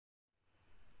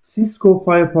Cisco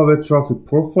Firepower Traffic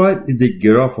Profile is a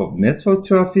graph of network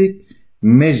traffic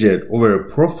measured over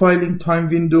a profiling time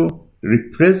window,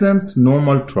 represents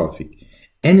normal traffic.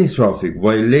 Any traffic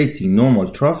violating normal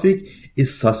traffic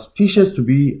is suspicious to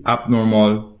be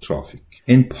abnormal traffic.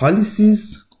 In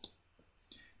policies,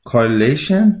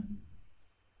 correlation,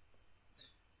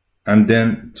 and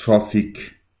then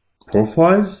traffic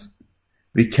profiles,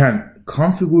 we can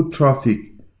configure traffic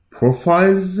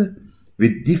profiles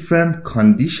with different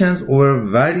conditions over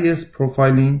various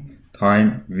profiling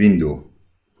time window.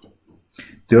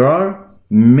 There are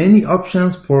many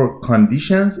options for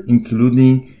conditions,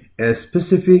 including a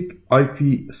specific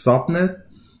IP subnet,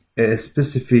 a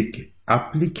specific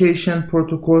application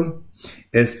protocol,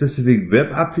 a specific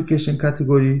web application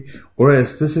category, or a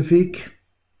specific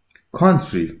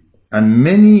country, and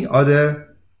many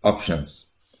other options.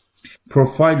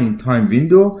 Profiling time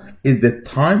window is the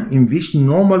time in which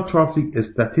normal traffic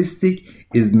statistic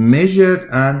is measured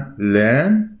and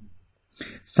learned.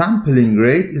 Sampling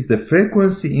rate is the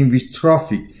frequency in which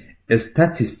traffic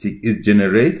statistic is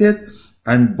generated,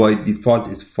 and by default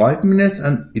is 5 minutes,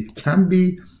 and it can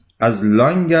be as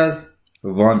long as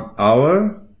 1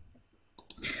 hour.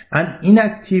 And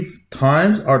inactive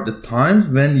times are the times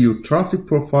when your traffic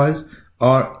profiles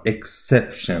are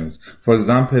exceptions. For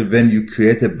example, when you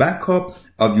create a backup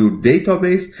of your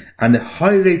database and a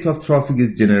high rate of traffic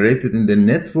is generated in the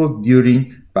network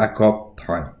during backup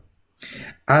time.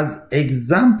 As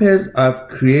examples, I've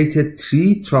created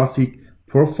 3 traffic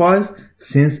profiles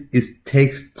since it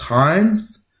takes time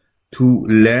to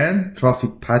learn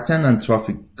traffic pattern and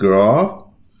traffic graph.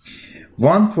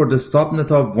 One for the subnet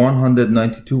of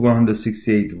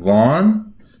 192.168.1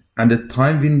 and the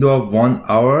time window of 1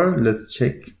 hour. Let's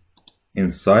check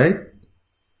inside.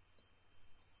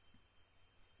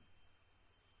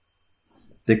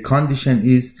 The condition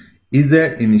is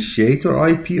either initiator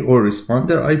IP or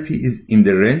responder IP is in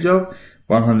the range of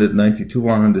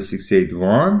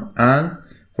 192.168.1, and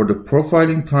for the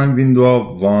profiling time window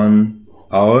of 1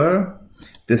 hour.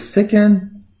 The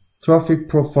second traffic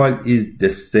profile is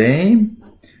the same,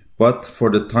 but for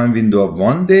the time window of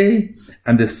 1 day.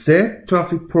 And the third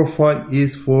traffic profile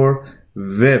is for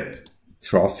web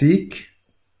traffic,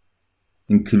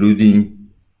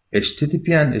 including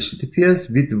HTTP and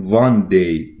HTTPS with 1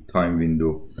 day time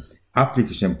window.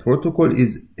 Application protocol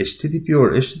is HTTP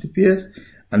or HTTPS,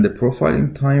 and the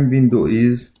profiling time window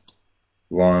is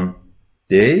 1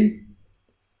 day.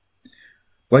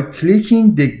 By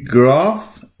clicking the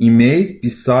graph image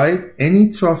beside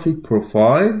any traffic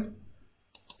profile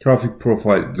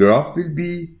graph will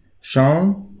be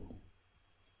shown.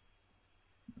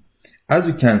 As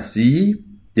you can see,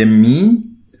 the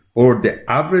mean or the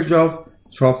average of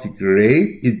traffic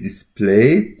rate is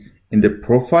displayed in the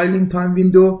profiling time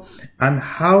window, and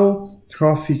how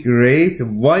traffic rate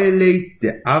violate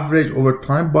the average over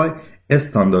time by a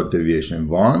standard deviation,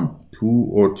 1, 2,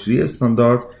 or 3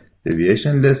 standard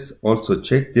deviation. Let's also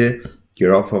check the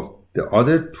graph of the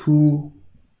other 2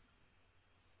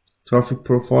 traffic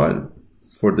profile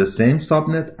for the same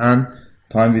subnet and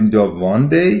time window of 1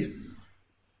 day.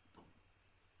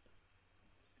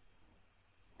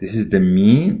 This is the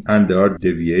mean, and there are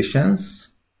deviations.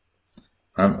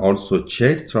 And also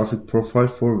check traffic profile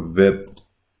for web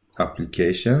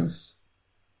applications.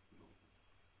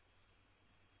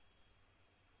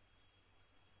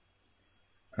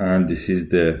 And this is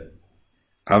the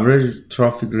average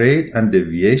traffic rate and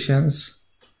deviations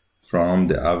from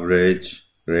the average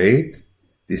rate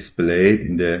displayed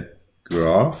in the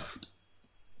graph.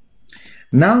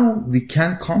 Now we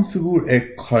can configure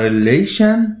a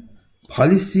correlation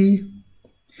policy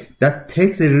that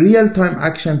takes a real-time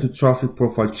action to traffic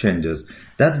profile changes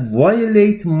that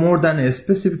violate more than a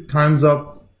specific times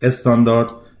of a standard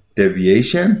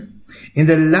deviation. In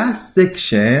the last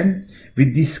section,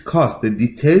 we discussed the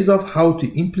details of how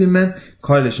to implement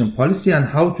correlation policy and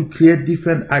how to create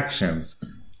different actions.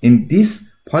 In this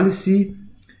policy,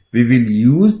 we will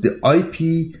use the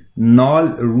IP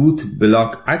null root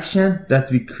block action that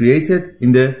we created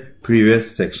in the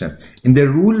previous section. In the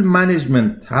rule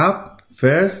management tab,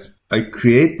 first, I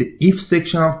create the if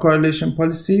section of correlation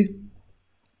policy.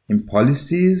 In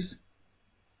policies,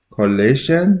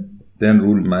 correlation, then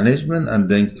rule management, and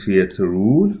then create a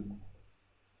rule.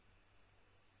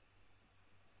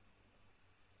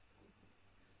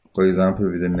 For example,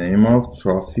 with the name of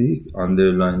traffic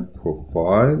underline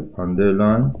profile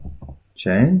underline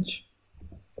change.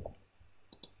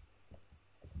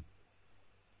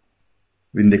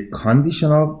 With the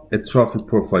condition of a traffic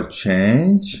profile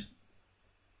change,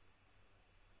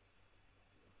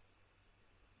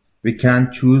 we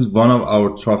can choose one of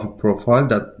our traffic profile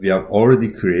that we have already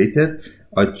created.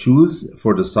 I choose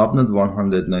for the subnet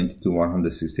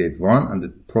 192.168.1 and the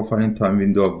profiling time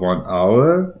window of 1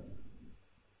 hour.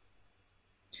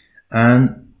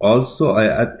 And also I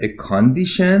add a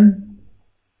condition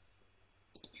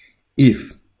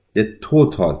if the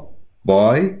total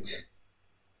byte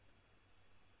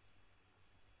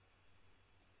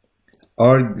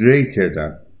are greater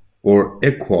than or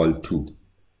equal to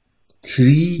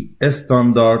 3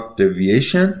 standard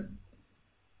deviation,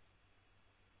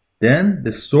 then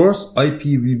the source IP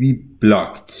will be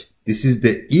blocked. This is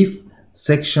the if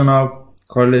section of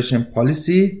correlation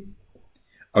policy.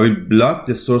 I will block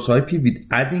the source IP with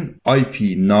adding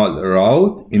IP null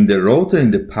route in the router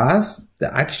in the past.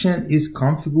 The action is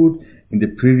configured in the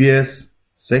previous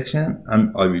section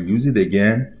and I will use it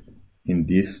again in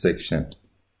this section.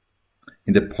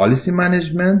 In the policy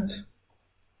management,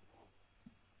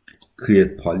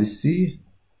 create policy,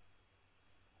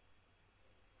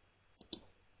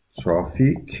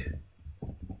 traffic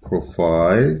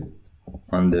profile,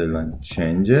 underline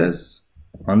changes,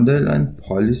 underline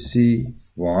policy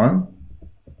 1,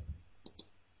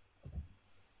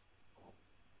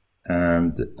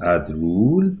 and add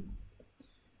rule.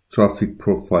 Traffic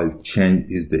profile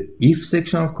change is the if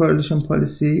section of correlation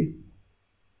policy.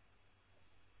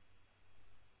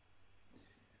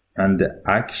 And the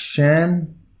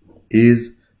action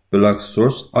is block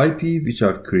source IP, which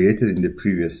I've created in the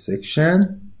previous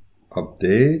section.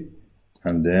 Update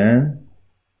and then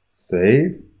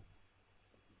save.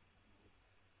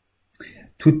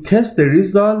 To test the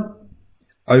result,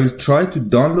 I will try to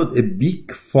download a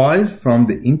big file from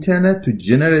the internet to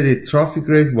generate a traffic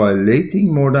rate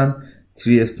violating more than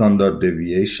 3 standard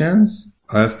deviations.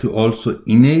 I have to also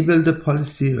enable the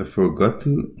policy. I forgot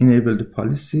to enable the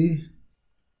policy.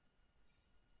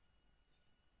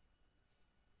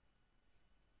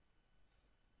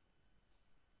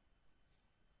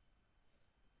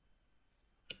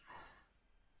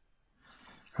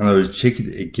 And I will check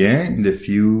it again in a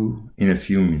few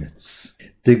minutes.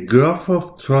 The graph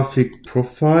of traffic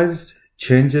profiles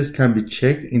changes can be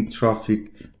checked in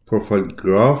traffic profile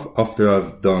graph after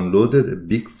I've downloaded a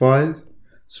big file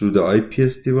through the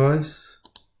IPS device.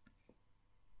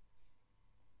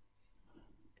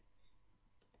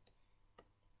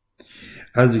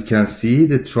 As you can see,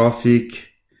 the traffic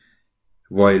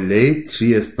violates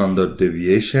 3 standard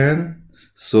deviation.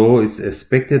 So it's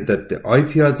expected that the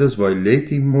IP address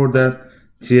violating more than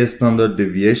 3 standard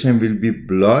deviation will be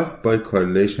blocked by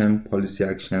correlation policy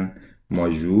action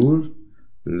module.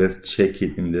 Let's check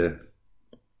it in the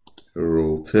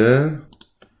router.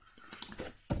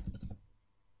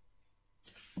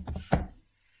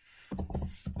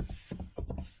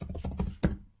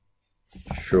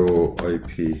 Show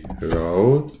IP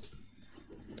route.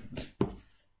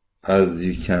 As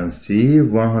you can see,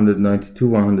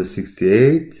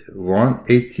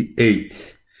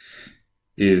 192.168.188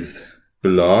 is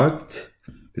blocked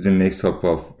with a mix-up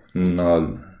of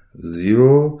null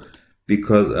 0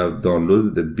 because I've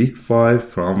downloaded the big file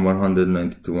from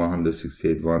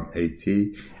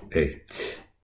 192.168.188.